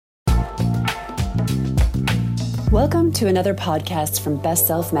Welcome to another podcast from Best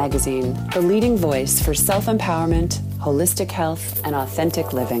Self Magazine, the leading voice for self-empowerment, holistic health, and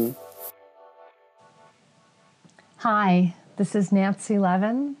authentic living. Hi, this is Nancy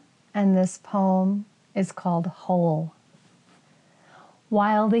Levin, and this poem is called Whole.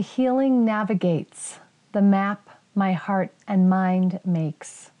 While the healing navigates the map my heart and mind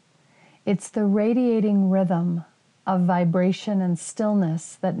makes, it's the radiating rhythm of vibration and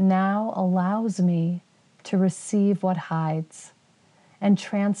stillness that now allows me to receive what hides and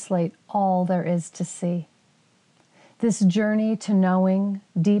translate all there is to see. This journey to knowing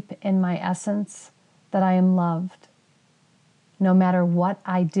deep in my essence that I am loved, no matter what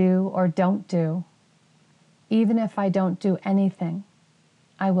I do or don't do. Even if I don't do anything,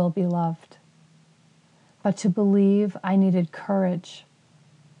 I will be loved. But to believe I needed courage,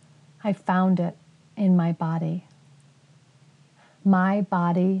 I found it in my body. My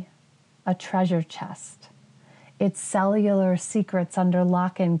body, a treasure chest. Its cellular secrets under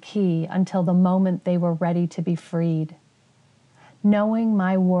lock and key until the moment they were ready to be freed. Knowing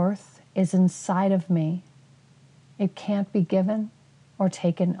my worth is inside of me. It can't be given or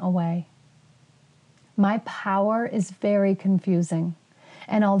taken away. My power is very confusing,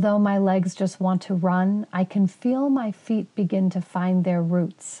 and although my legs just want to run, I can feel my feet begin to find their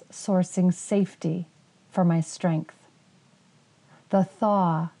roots, sourcing safety for my strength. The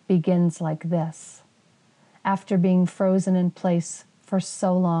thaw begins like this. After being frozen in place for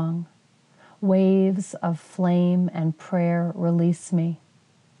so long, waves of flame and prayer release me,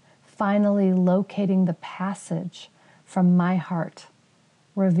 finally locating the passage from my heart,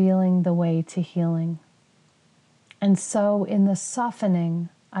 revealing the way to healing. And so in the softening,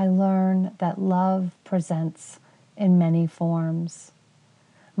 I learn that love presents in many forms.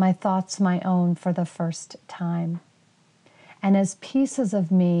 My thoughts my own for the first time. And as pieces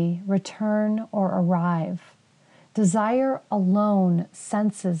of me return or arrive, desire alone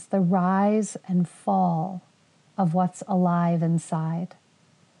senses the rise and fall of what's alive inside.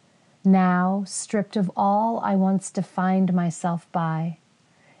 Now, stripped of all I once defined myself by,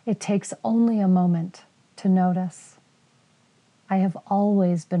 it takes only a moment to notice. I have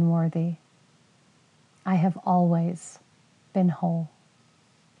always been worthy. I have always been whole.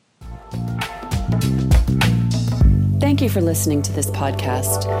 Thank you for listening to this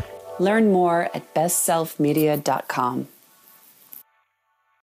podcast. Learn more at bestselfmedia.com.